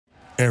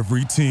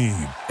Every team,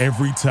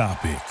 every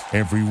topic,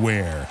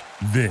 everywhere.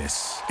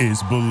 This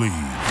is Believe.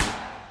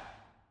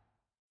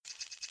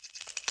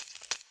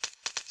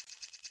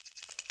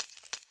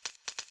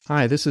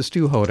 Hi, this is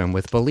Stu Hodem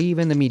with Believe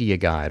in the Media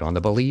Guide on the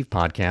Believe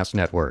Podcast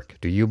Network.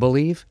 Do you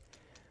believe?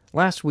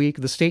 Last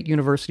week, the State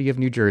University of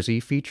New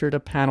Jersey featured a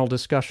panel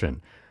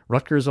discussion,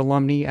 Rutgers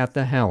Alumni at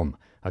the Helm,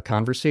 a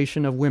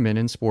conversation of women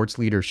in sports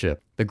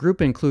leadership. The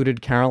group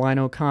included Caroline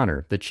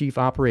O'Connor, the Chief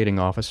Operating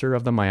Officer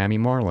of the Miami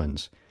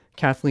Marlins,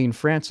 Kathleen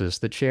Francis,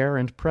 the Chair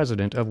and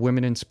President of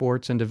Women in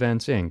Sports and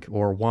Events, Inc.,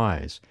 or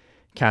WISE,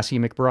 Cassie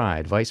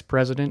McBride, Vice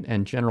President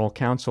and General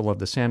Counsel of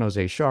the San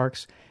Jose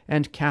Sharks,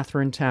 and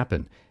Catherine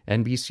Tappan,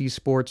 NBC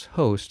Sports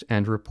host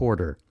and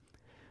reporter.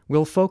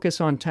 We'll focus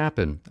on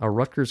Tappan, a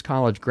Rutgers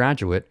College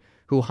graduate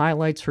who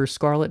highlights her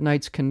Scarlet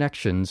Knights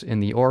connections in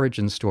the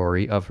origin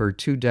story of her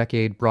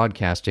 2-decade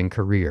broadcasting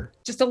career.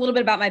 Just a little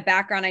bit about my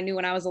background. I knew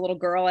when I was a little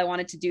girl, I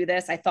wanted to do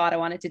this. I thought I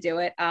wanted to do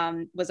it.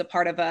 Was a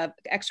part of a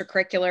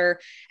extracurricular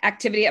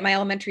activity at my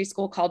elementary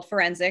school called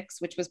forensics,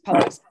 which was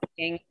public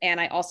speaking.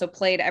 And I also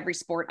played every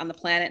sport on the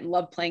planet and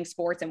loved playing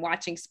sports and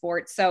watching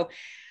sports. So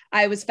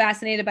I was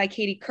fascinated by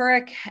Katie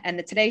Couric and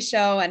the Today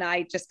Show. And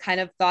I just kind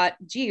of thought,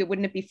 gee,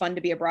 wouldn't it be fun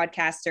to be a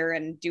broadcaster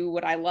and do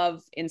what I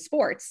love in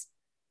sports?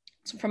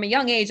 So from a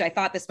young age, I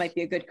thought this might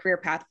be a good career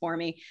path for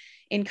me.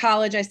 In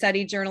college, I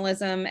studied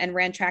journalism and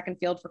ran track and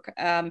field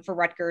for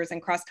Rutgers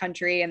and cross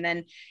country. And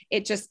then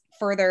it just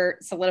further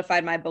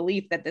solidified my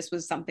belief that this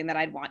was something that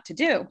I'd want to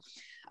do.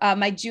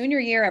 My junior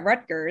year at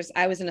Rutgers,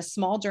 I was in a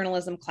small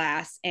journalism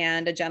class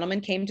and a gentleman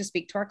came to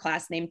speak to our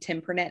class named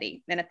Tim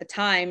Pernetti. And at the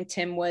time,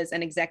 Tim was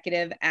an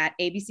executive at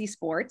ABC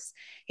Sports.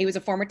 He was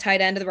a former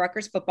tight end of the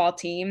Rutgers football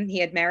team. He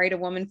had married a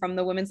woman from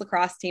the women's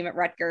lacrosse team at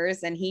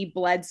Rutgers and he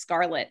bled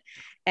scarlet.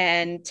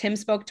 And Tim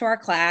spoke to our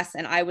class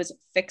and I was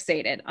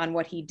fixated on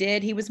what he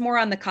did. He was more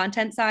on the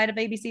content side of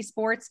ABC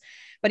Sports,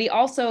 but he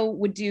also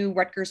would do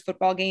Rutgers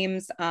football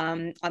games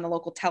on the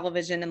local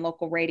television and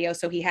local radio.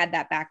 So he had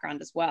that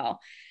background as well.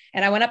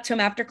 And I went up to him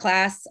after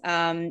class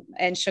and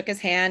shook his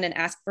hand and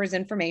asked for his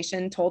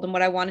information, told him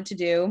what I wanted to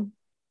do.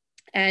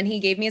 And he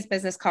gave me his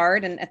business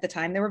card. And at the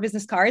time there were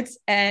business cards.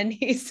 And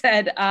he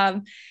said,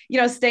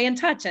 stay in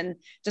touch and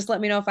just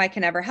let me know if I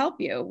can ever help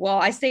you. Well,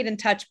 I stayed in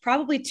touch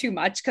probably too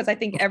much because I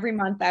think every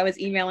month I was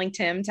emailing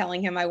Tim,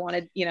 telling him I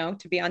wanted,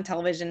 to be on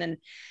television and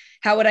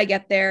how would I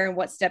get there and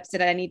what steps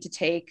did I need to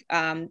take?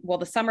 Well,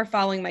 the summer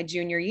following my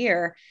junior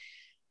year,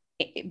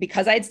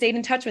 because I had stayed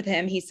in touch with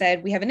him, he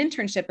said, we have an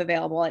internship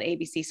available at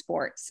ABC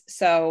Sports.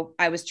 So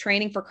I was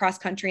training for cross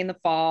country in the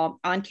fall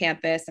on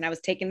campus, and I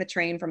was taking the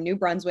train from New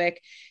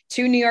Brunswick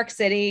to New York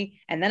City,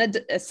 and then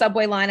a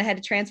subway line I had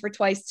to transfer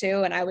twice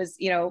to. And I was,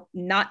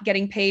 not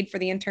getting paid for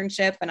the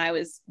internship, and I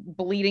was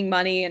bleeding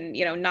money and,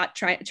 not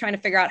trying to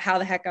figure out how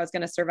the heck I was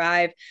going to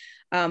survive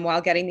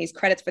while getting these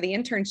credits for the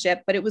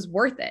internship, but it was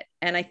worth it.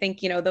 And I think,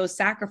 those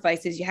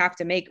sacrifices you have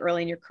to make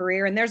early in your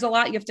career, and there's a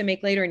lot you have to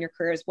make later in your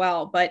career as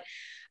well. But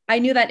I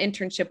knew that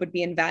internship would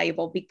be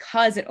invaluable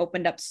because it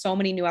opened up so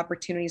many new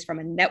opportunities from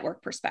a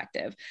network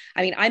perspective.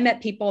 I mean, I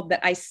met people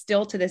that I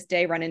still to this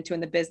day run into in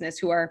the business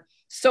who are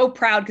so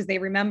proud because they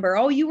remember,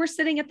 oh, you were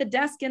sitting at the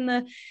desk in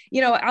the,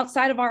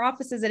 outside of our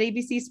offices at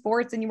ABC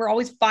Sports and you were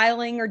always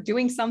filing or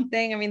doing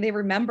something. I mean, they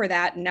remember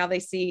that. And now they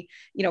see,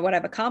 what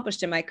I've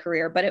accomplished in my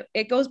career. But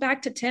it goes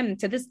back to Tim.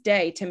 To this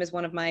day, Tim is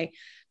one of my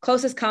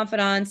closest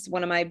confidants,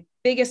 one of my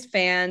biggest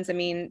fans. I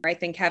mean, I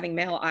think having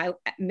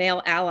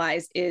male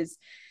allies is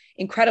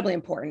incredibly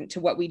important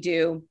to what we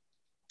do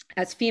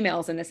as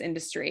females in this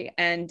industry.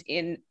 And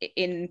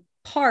in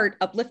part,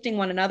 uplifting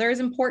one another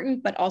is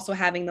important, but also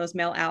having those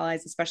male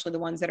allies, especially the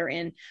ones that are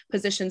in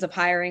positions of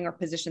hiring or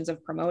positions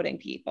of promoting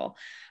people.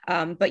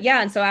 And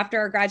so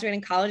after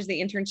graduating college,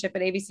 the internship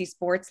at ABC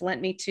Sports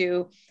lent me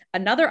to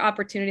another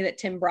opportunity that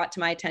Tim brought to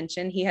my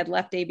attention. He had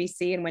left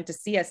ABC and went to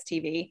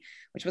CSTV,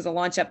 which was a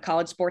launch up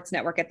college sports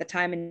network at the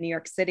time in New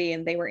York City.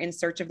 And they were in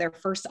search of their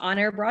first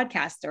on-air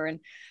broadcaster. And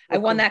I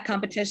won that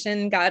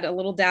competition, got a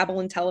little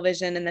dabble in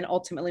television, and then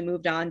ultimately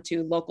moved on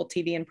to local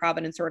TV in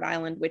Providence, Rhode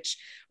Island, which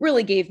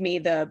really gave me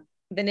the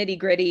nitty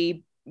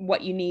gritty,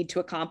 what you need to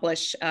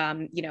accomplish,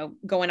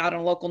 going out on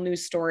a local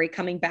news story,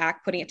 coming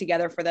back, putting it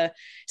together for the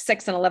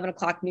 6 and 11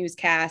 o'clock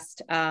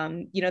newscast.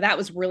 That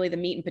was really the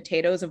meat and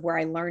potatoes of where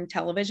I learned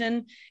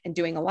television and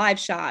doing a live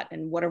shot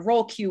and what a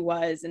roll cue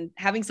was and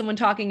having someone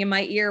talking in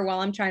my ear while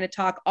I'm trying to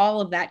talk.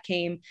 All of that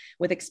came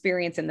with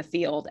experience in the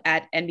field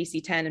at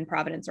NBC 10 in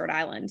Providence, Rhode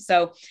Island.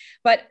 So,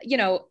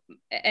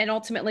 and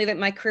ultimately that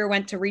my career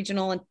went to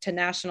regional and to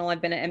national.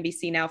 I've been at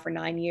NBC now for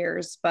 9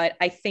 years, but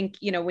I think,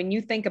 when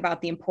you think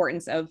about the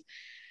importance of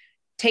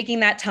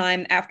taking that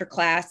time after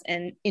class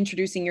and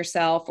introducing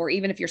yourself, or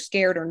even if you're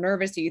scared or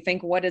nervous, do you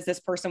think, what does this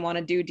person want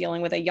to do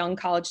dealing with a young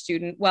college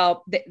student?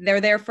 Well,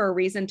 they're there for a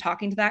reason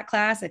talking to that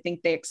class. I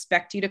think they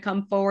expect you to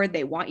come forward.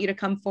 They want you to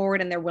come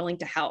forward and they're willing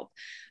to help.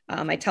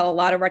 I tell a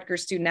lot of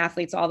Rutgers student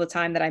athletes all the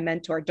time that I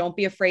mentor, don't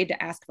be afraid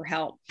to ask for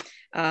help.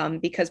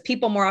 Because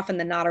people more often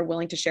than not are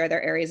willing to share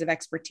their areas of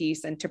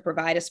expertise and to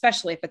provide,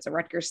 especially if it's a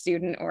Rutgers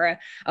student or a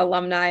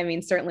alumni. I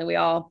mean, certainly we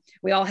all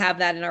have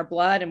that in our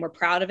blood, and we're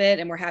proud of it,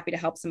 and we're happy to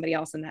help somebody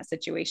else in that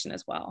situation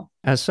as well.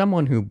 As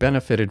someone who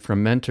benefited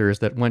from mentors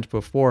that went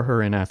before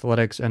her in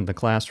athletics and the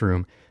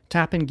classroom,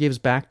 Tappan gives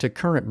back to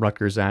current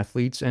Rutgers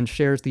athletes and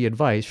shares the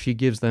advice she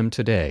gives them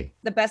today.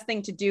 The best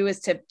thing to do is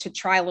to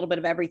try a little bit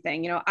of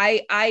everything.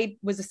 I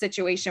was a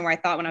situation where I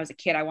thought when I was a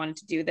kid, I wanted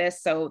to do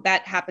this. So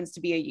that happens to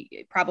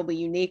be probably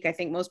unique. I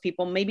think most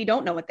people maybe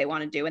don't know what they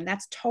want to do, and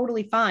that's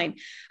totally fine.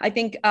 I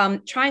think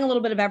trying a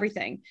little bit of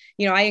everything.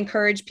 I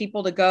encourage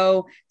people to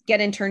go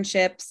get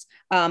internships,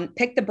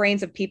 pick the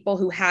brains of people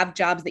who have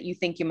jobs that you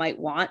think you might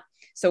want.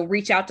 So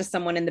reach out to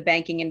someone in the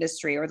banking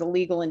industry or the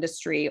legal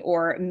industry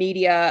or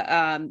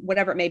media,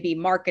 whatever it may be,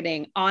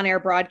 marketing, on-air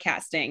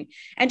broadcasting,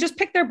 and just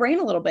pick their brain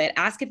a little bit.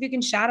 Ask if you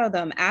can shadow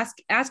them.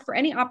 Ask for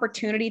any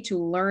opportunity to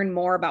learn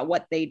more about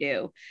what they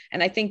do.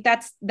 And I think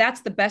that's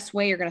the best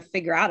way you're going to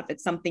figure out if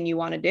it's something you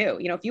want to do.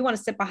 If you want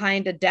to sit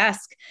behind a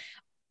desk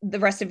the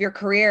rest of your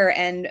career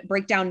and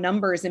break down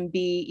numbers and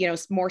be,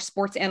 more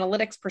sports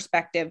analytics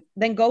perspective,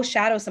 then go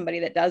shadow somebody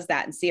that does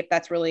that and see if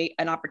that's really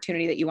an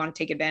opportunity that you want to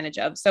take advantage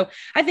of. So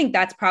I think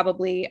that's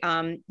probably,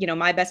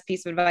 my best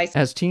piece of advice.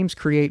 As teams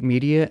create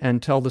media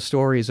and tell the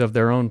stories of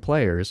their own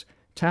players,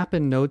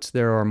 Tappan notes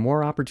there are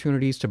more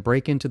opportunities to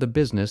break into the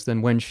business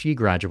than when she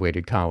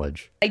graduated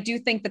college. I do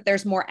think that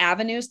there's more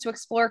avenues to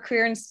explore a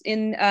career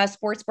in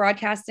sports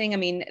broadcasting. I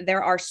mean,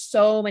 there are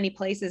so many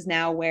places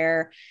now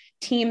where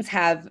teams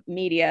have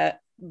media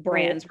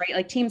brands, right?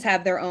 Like teams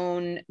have their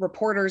own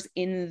reporters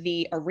in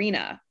the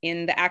arena,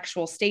 in the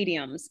actual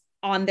stadiums,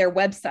 on their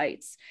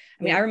websites.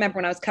 I mean, I remember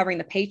when I was covering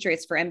the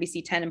Patriots for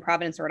NBC 10 in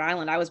Providence, Rhode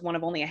Island, I was one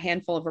of only a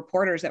handful of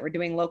reporters that were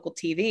doing local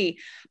TV.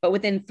 But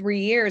within 3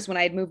 years, when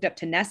I had moved up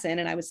to Nesson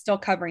and I was still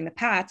covering the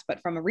Pats,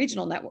 but from a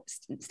regional network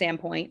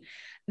standpoint,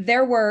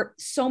 there were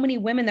so many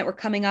women that were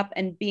coming up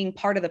and being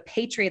part of the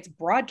Patriots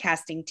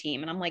broadcasting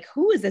team. And I'm like,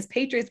 who is this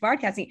Patriots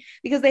broadcasting?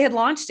 Because they had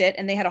launched it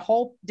and they had a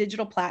whole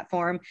digital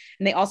platform,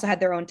 and they also had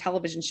their own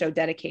television show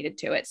dedicated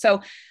to it.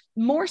 So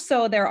more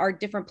so, there are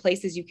different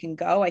places you can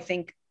go. I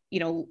think,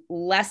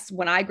 less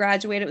when I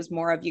graduated, it was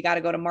more of, you got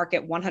to go to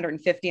market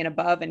 150 and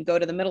above and go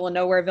to the middle of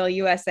nowhereville,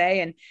 USA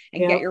and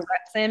get your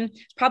reps in.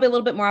 There's probably a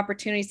little bit more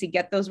opportunities to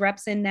get those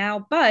reps in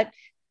now, but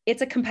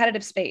it's a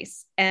competitive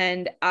space.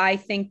 And I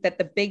think that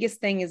the biggest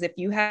thing is if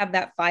you have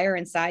that fire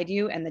inside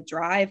you and the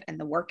drive and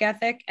the work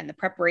ethic and the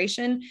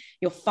preparation,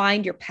 you'll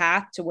find your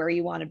path to where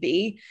you want to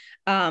be.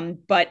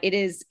 But it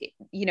is,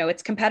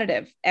 it's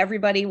competitive.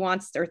 Everybody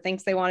wants or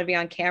thinks they want to be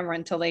on camera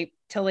until they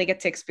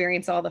get to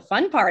experience all the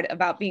fun part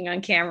about being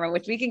on camera,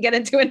 which we can get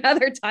into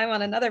another time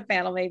on another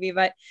panel maybe.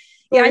 But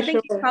yeah, I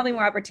think there's probably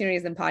more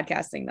opportunities than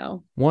podcasting,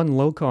 though. One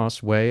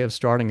low-cost way of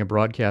starting a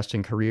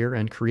broadcasting career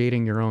and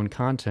creating your own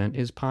content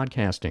is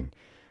podcasting.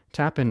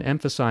 Tappan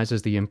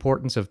emphasizes the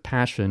importance of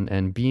passion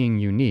and being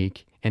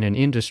unique in an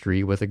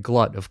industry with a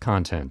glut of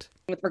content.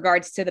 With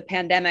regards to the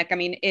pandemic, I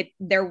mean,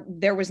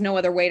 there was no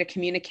other way to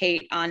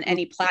communicate on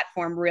any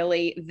platform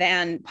really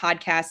than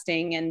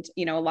podcasting. And,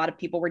 a lot of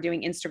people were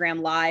doing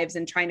Instagram lives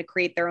and trying to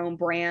create their own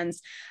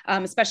brands,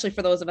 especially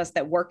for those of us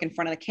that work in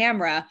front of the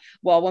camera.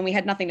 Well, when we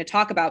had nothing to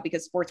talk about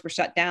because sports were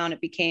shut down,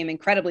 it became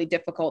incredibly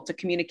difficult to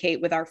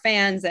communicate with our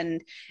fans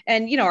and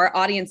our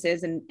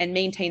audiences and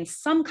maintain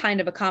some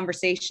kind of a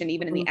conversation,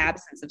 even in the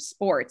absence of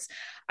sports.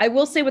 I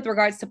will say with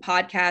regards to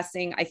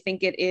podcasting, I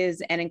think it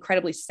is an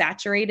incredibly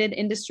saturated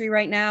industry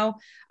right now.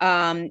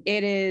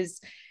 It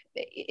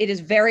is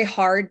very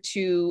hard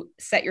to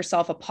set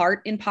yourself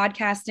apart in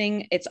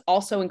podcasting. It's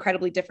also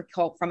incredibly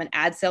difficult from an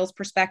ad sales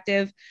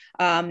perspective.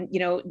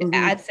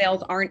 Ad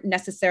sales aren't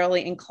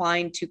necessarily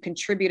inclined to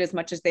contribute as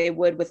much as they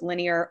would with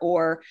linear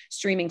or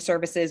streaming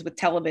services with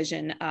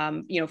television.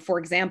 For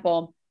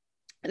example,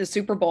 the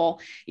Super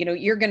Bowl,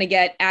 you're going to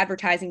get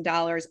advertising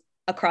dollars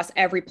across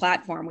every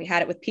platform. We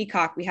had it with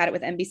Peacock. We had it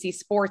with NBC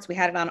Sports. We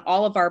had it on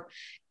all of our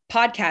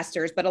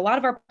podcasters, but a lot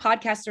of our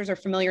podcasters are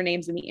familiar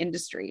names in the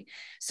industry.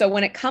 So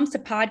when it comes to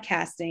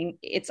podcasting,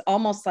 it's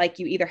almost like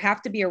you either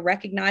have to be a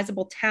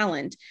recognizable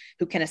talent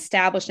who can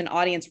establish an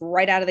audience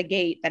right out of the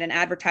gate that an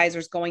advertiser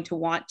is going to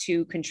want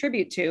to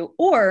contribute to,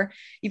 or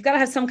you've got to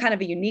have some kind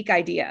of a unique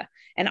idea.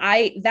 And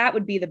that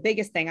would be the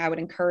biggest thing I would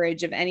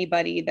encourage of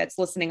anybody that's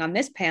listening on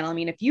this panel. I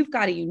mean, if you've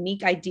got a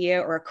unique idea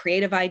or a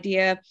creative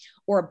idea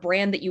or a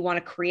brand that you want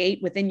to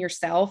create within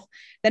yourself,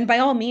 then by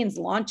all means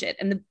launch it.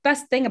 And the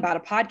best thing about a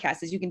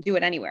podcast is you can do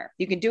it anywhere.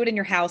 You can do it in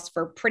your house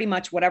for pretty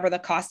much whatever the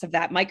cost of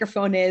that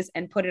microphone is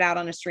and put it out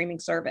on a streaming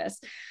service.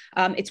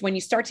 It's when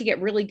you start to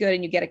get really good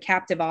and you get a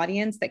captive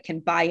audience that can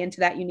buy into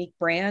that unique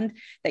brand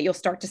that you'll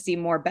start to see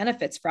more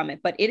benefits from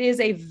it. But it is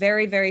a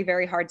very, very,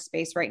 very hard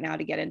space right now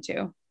to get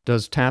into.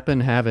 Does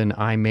Tappan have an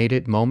I made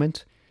it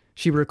moment?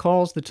 She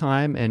recalls the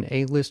time an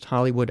A-list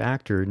Hollywood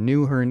actor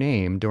knew her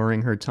name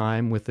during her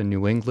time with the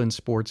New England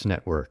Sports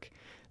Network.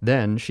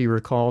 Then she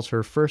recalls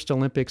her first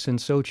Olympics in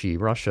Sochi,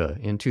 Russia,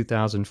 in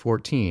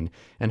 2014,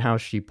 and how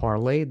she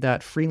parlayed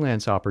that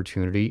freelance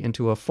opportunity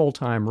into a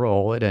full-time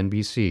role at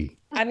NBC.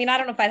 I mean, I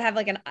don't know if I'd have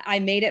like an I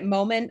made it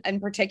moment in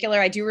particular.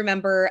 I do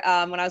remember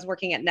when I was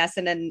working at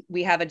Nesson, and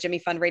we have a Jimmy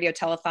Fund radio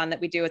telethon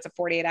that we do. It's a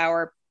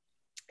 48-hour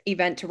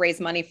event to raise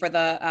money for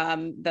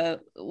the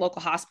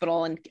local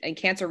hospital and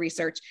cancer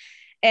research.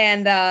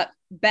 And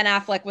Ben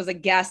Affleck was a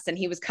guest, and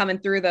he was coming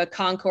through the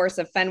concourse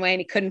of Fenway,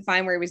 and he couldn't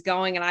find where he was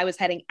going. And I was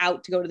heading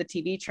out to go to the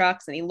TV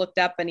trucks, and he looked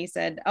up and he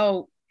said,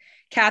 "Oh,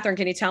 Catherine,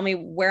 can you tell me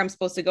where I'm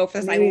supposed to go for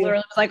this?" I literally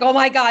was like, "Oh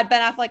my God,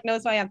 Ben Affleck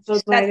knows who I am."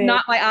 That's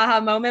not my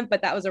aha moment,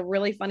 but that was a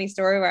really funny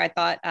story where I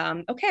thought,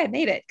 okay, I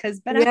made it, because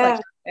Ben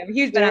Affleck, I'm a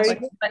huge Ben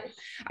Affleck. But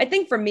I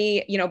think for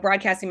me,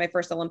 broadcasting my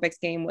first Olympics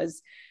game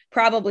was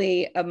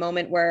probably a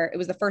moment where it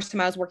was the first time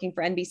I was working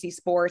for NBC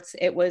Sports.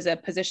 It was a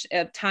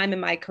time in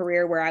my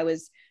career where I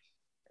was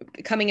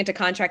coming into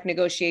contract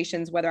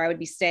negotiations, whether I would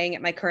be staying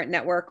at my current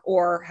network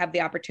or have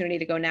the opportunity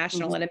to go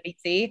national at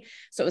NBC.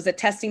 So it was a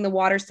testing the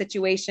water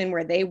situation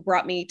where they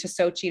brought me to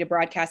Sochi to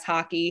broadcast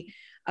hockey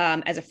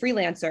as a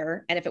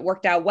freelancer. And if it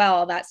worked out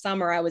well that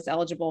summer, I was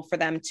eligible for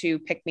them to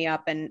pick me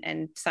up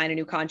and sign a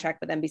new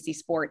contract with NBC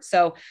Sports.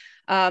 So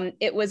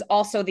it was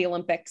also the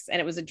Olympics,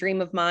 and it was a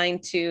dream of mine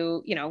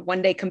to,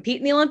 one day compete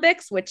in the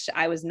Olympics, which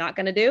I was not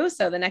going to do.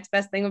 So the next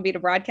best thing would be to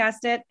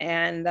broadcast it,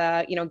 and,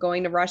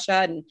 going to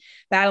Russia and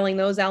battling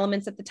those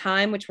elements at the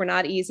time, which were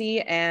not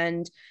easy,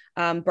 and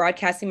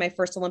broadcasting my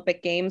first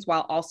Olympic Games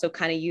while also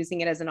kind of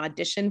using it as an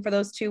audition for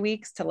those 2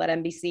 weeks to let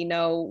NBC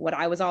know what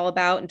I was all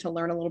about and to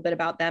learn a little bit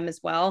about them as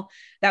well.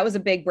 That was a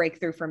big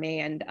breakthrough for me.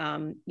 And,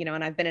 and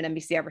I've been at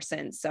NBC ever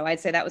since. So I'd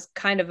say that was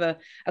kind of a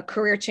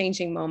career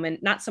changing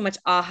moment, not so much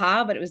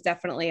aha, but it was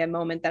definitely a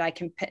moment that I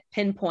can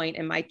pinpoint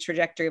in my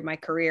trajectory of my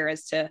career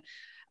as to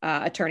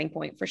a turning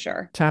point for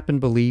sure. Tappan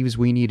believes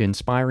we need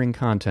inspiring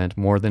content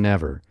more than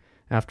ever.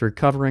 After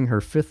covering her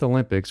fifth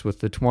Olympics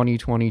with the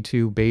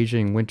 2022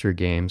 Beijing Winter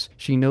Games,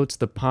 she notes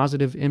the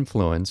positive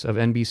influence of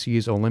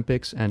NBC's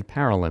Olympics and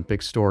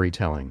Paralympics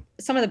storytelling.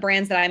 Some of the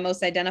brands that I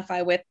most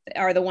identify with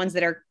are the ones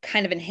that are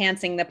kind of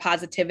enhancing the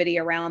positivity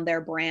around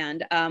their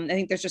brand. I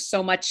think there's just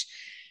so much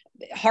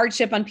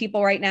hardship on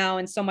people right now,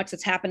 and so much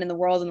that's happened in the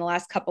world in the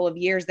last couple of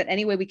years, that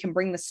any way we can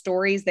bring the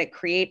stories that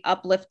create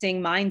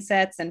uplifting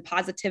mindsets and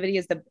positivity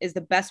is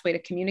the best way to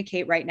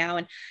communicate right now.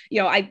 And,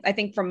 I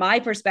think from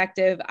my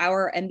perspective,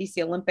 our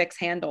NBC Olympics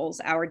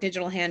handles, our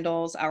digital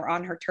handles, our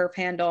On Her Turf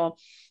handle,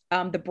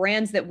 the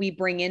brands that we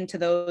bring into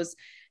those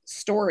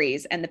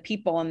stories and the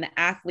people and the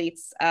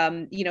athletes,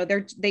 they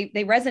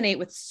resonate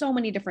with so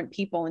many different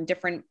people and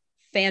different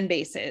fan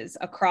bases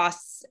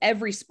across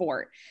every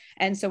sport.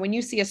 And so when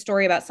you see a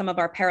story about some of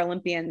our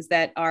Paralympians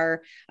that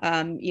are,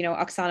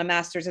 Oksana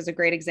Masters is a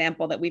great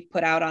example that we've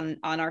put out on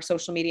our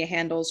social media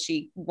handles.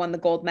 She won the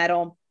gold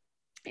medal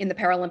in the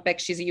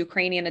Paralympics. She's a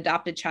Ukrainian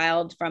adopted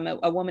child from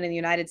a woman in the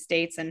United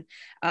States. And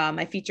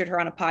I featured her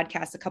on a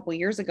podcast a couple of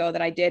years ago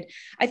that I did.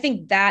 I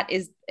think that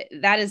is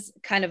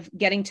kind of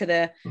getting to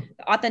the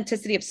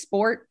authenticity of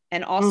sport,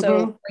 and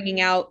also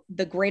bringing out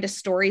the greatest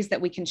stories that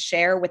we can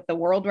share with the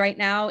world right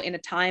now in a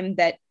time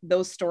that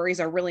those stories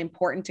are really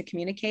important to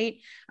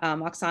communicate.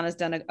 Oksana's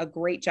done a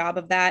great job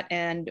of that.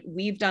 And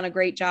we've done a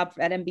great job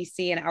at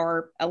NBC and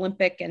our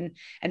Olympic and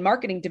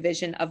marketing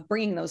division of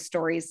bringing those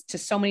stories to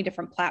so many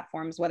different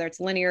platforms, whether it's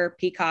linear,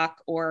 Peacock,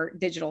 or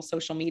digital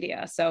social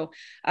media. So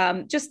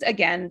just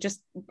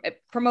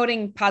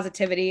promoting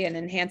positivity and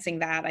enhancing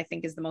that, I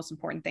think, is the most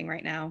important thing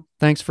right now.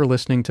 Thanks for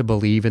listening to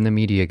Believe in the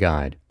Media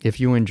Guide. If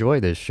you enjoy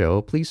this show,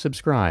 please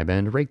subscribe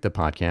and rate the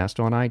podcast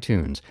on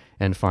iTunes,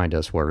 and find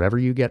us wherever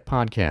you get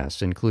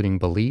podcasts, including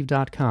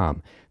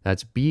Believe.com.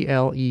 That's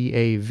BLEAV.com.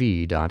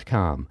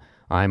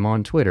 I'm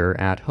on Twitter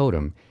at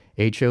Hodem,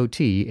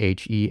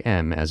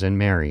 HOTHEM as in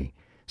Mary.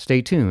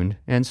 Stay tuned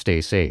and stay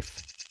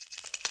safe.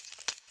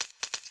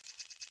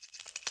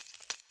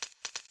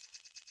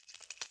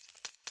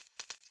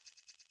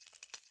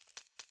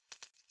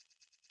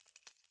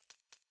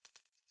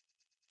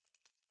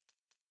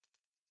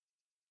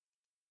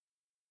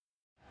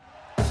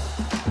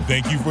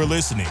 Thank you for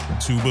listening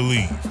to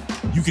Believe.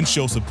 You can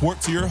show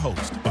support to your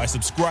host by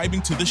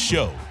subscribing to the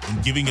show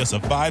and giving us a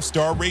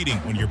 5-star rating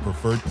on your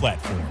preferred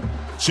platform.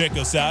 Check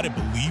us out at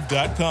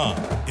Believe.com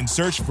and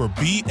search for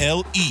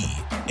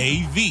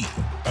BLEAV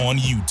on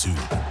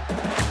YouTube.